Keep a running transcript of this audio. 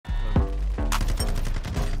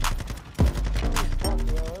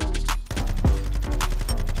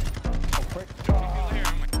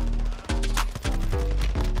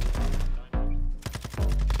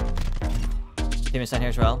Teammates down here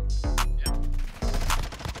as well. Yeah.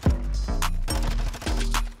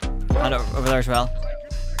 And over there as well.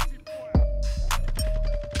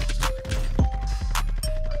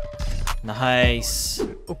 Nice.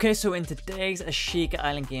 Okay, so in today's Ashika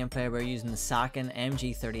Island gameplay, we're using the Sakin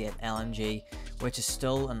MG38 LMG, which is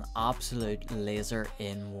still an absolute laser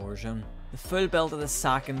in Warzone. The full build of the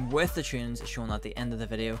Sakin with the tunes is shown at the end of the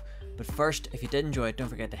video, but first, if you did enjoy it, don't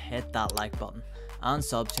forget to hit that like button and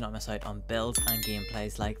sub so you not miss out on builds and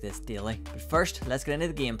gameplays like this daily. But first, let's get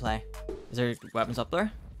into the gameplay. Is there weapons up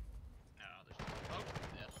there? No,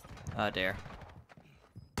 there's Oh dear.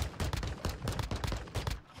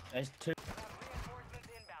 There's two.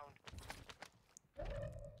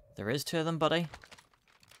 There is two of them, buddy.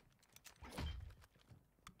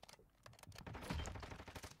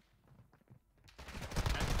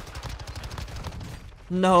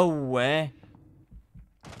 No way.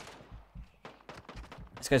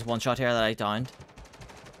 This guy's one shot here that I downed.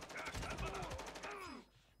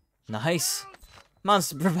 Nice.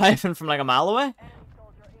 Man's reviving from like a mile away.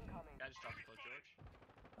 guy just dropped the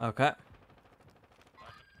George. Okay.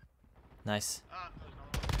 Nice.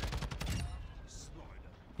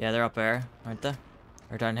 Yeah, they're up there, aren't they?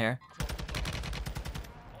 Or down here.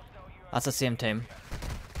 That's the same team.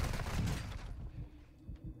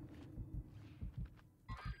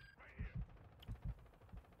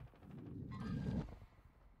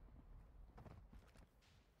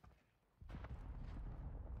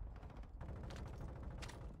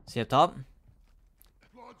 See up top?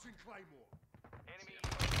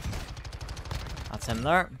 That's him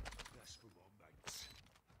there.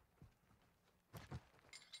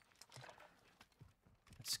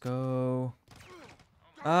 Let's go.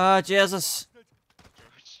 Ah, Jesus.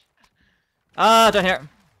 George. Ah, down here.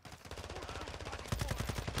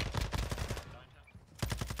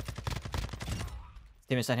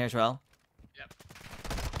 Teammates down here as well. Yep.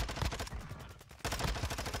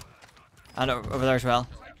 And over there as well.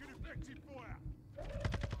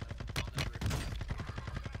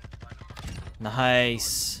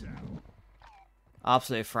 Nice.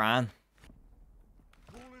 Absolute Fran.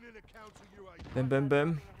 Boom, boom,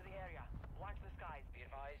 boom.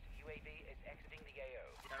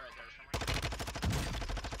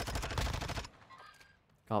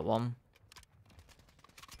 Got one.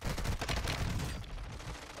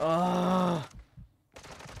 Oh.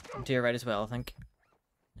 To your right as well, I think.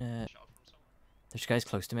 There's guys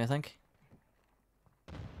close to me, I think.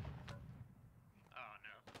 Oh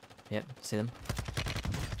no. Yep, see them.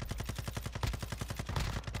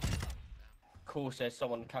 Of course, there's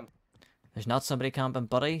someone camping. There's not somebody camping,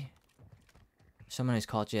 buddy. Someone who's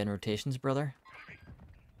caught you in rotations, brother.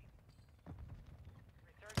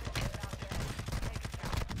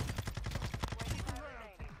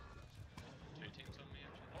 Two teams on me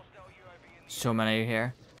actually. So many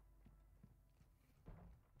here.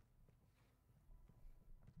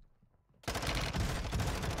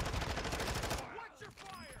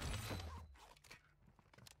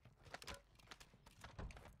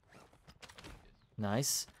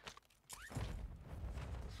 Nice. Don't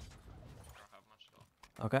have much at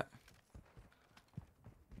all. Okay.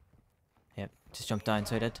 Yep, just jumped down,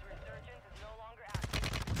 so I did.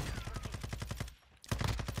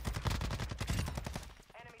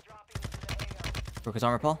 Broke his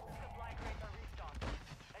armor, Paul.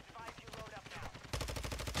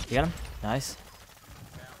 You got him? Nice.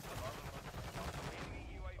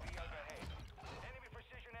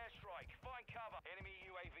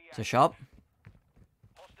 It's a shop.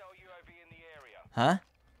 Huh?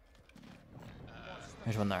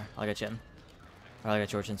 There's one there. I'll get you in. Or I'll get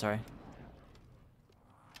George in, sorry.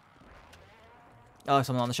 Oh,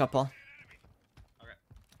 someone on the shop, Paul. Okay.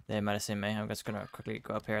 They might have seen me. I'm just gonna quickly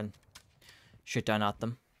go up here and shoot down at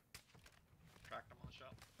them. Cracked them on the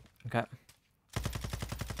shop. Okay.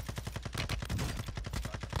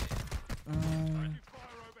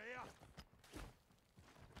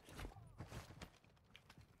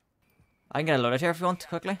 I can get a loadout here if you want,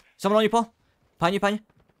 quickly. Someone on you, Paul. Pine you, pine you.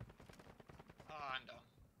 Oh, I'm done.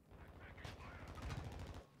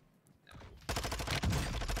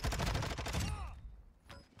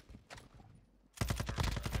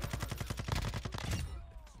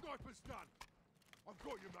 Sniper's done. I've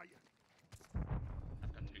got you, mate.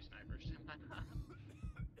 I've got two snipers.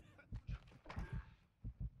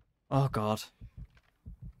 Oh, God.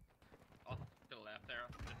 Oh, to the left there,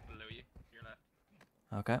 just below you. Your left.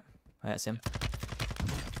 Okay. I see him.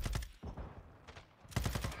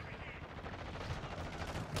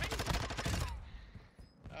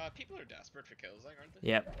 People are desperate for kills, like, aren't they?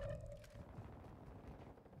 Yep.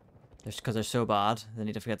 Just because they're so bad, they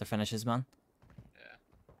need to forget their finishes, man. Yeah.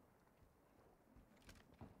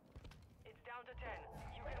 10.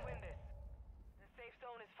 You can win this. The safe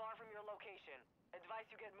zone is far from your location. Advise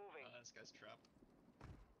you get moving. This guy's trapped.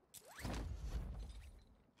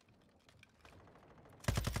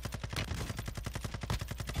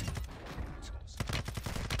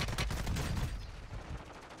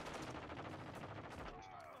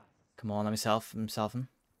 Come on, let me self himselfing.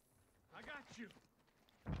 I got you.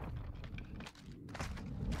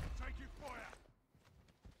 Taking fire.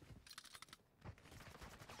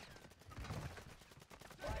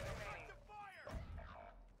 The fire.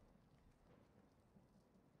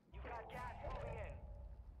 You've got gas moving in.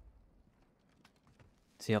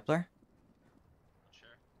 Is he up there? Not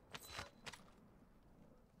sure.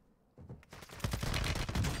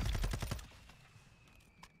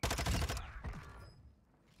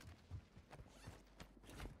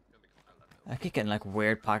 Gonna be coming out of that I keep getting like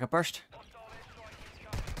weird pocket burst. Hostile airstrike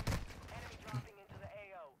incoming. Enemy dropping into the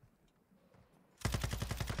AO.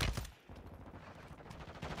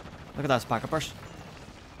 Look at that pocket burst.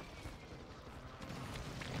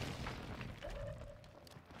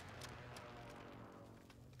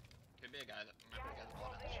 Could be a guy that remember the guy that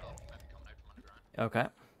bought in the shop. Might be coming out from underground. Okay. I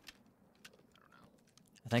don't know.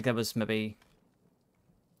 I think that was maybe.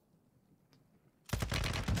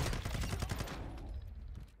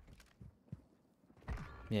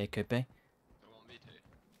 Yeah, it could be. There won't be two.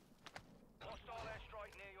 Hostile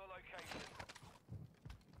airstrike near your location.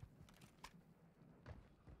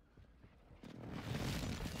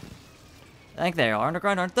 I think they are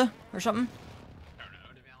underground, aren't they? Or something? I don't know,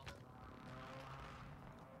 to be honest.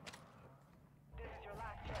 This is your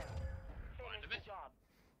last chance. Going to Finish be. the job.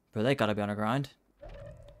 But they gotta be underground. And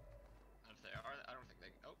if they are, I don't think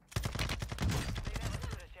they. Oh, They never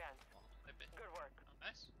stood a chance. well, might be. Good work. Oh,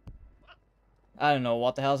 nice. What? I don't know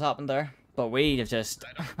what the hell's happened there, but we have just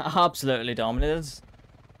I don't know. absolutely dominated. Let's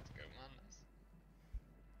go,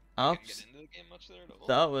 man. Didn't get into the game much there at all.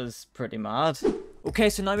 That was pretty mad. Okay,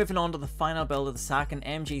 so now moving on to the final build of the Sakin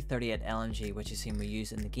MG38 LMG, which you've seen we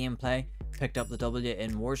use in the gameplay. Picked up the W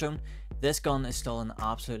in Warzone. This gun is still an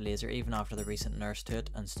absolute laser even after the recent nerfs to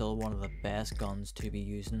it, and still one of the best guns to be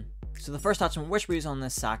using. So the first attachment which we use on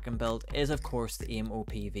this Sakin build is of course the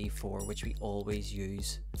AIM-OP V4, which we always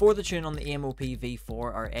use. For the tune on the AIM-OP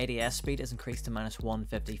V4, our ADS speed is increased to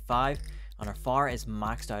 -155, and our fire is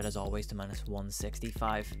maxed out as always to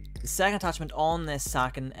 -165. The second attachment on this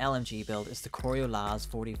Sakin LMG build is the Coriolis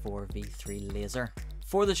 44 V3 laser.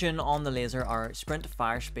 For the tune on the laser, our sprint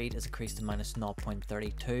fire speed is increased to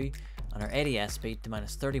 -0.32 and our ADS speed to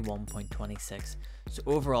 -31.26. So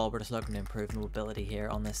overall we're just looking to improve mobility here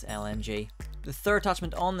on this LMG. The third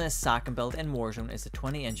attachment on this Sakin build in Warzone is the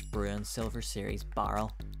 20-inch Bruin Silver Series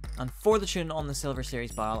barrel. And for the tune on the Silver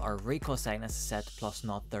Series barrel, our recoil sightness is set to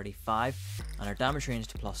 +0.35 and our damage range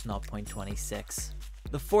to +0.26.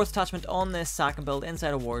 The fourth attachment on this Sakin build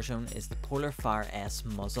inside of Warzone is the Polar Fire S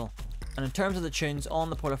muzzle. And in terms of the tunes on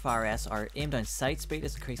the Polar Fire S, our aim down sight speed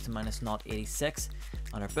is increased to -0.86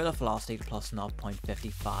 and our bullet velocity to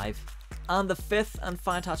 +0.55. And the fifth and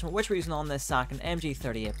final attachment which we're using on this Sakin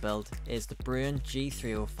MG38 build is the Bruin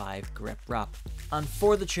G305 grip wrap. And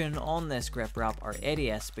for the tune on this grip wrap, our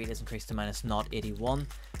ADS speed is increased to -0.81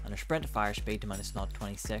 and our sprint fire speed to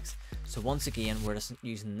 -0.26. So once again we're just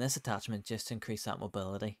using this attachment just to increase that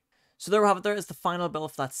mobility. So there we have it, there is the final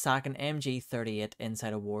build for that Sakin MG38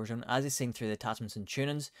 inside of Warzone. As you've seen through the attachments and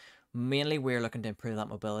tunings, mainly we're looking to improve that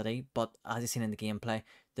mobility, but as you've seen in the gameplay,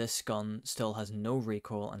 this gun still has no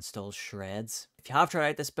recoil and still shreds. If you have tried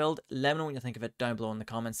out this build, let me know what you think of it down below in the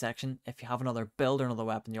comments section. If you have another build or another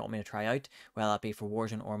weapon you want me to try out, whether that be for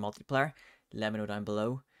Warzone or multiplayer, let me know down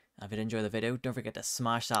below. And if you did enjoy the video, don't forget to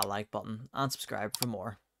smash that like button and subscribe for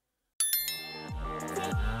more.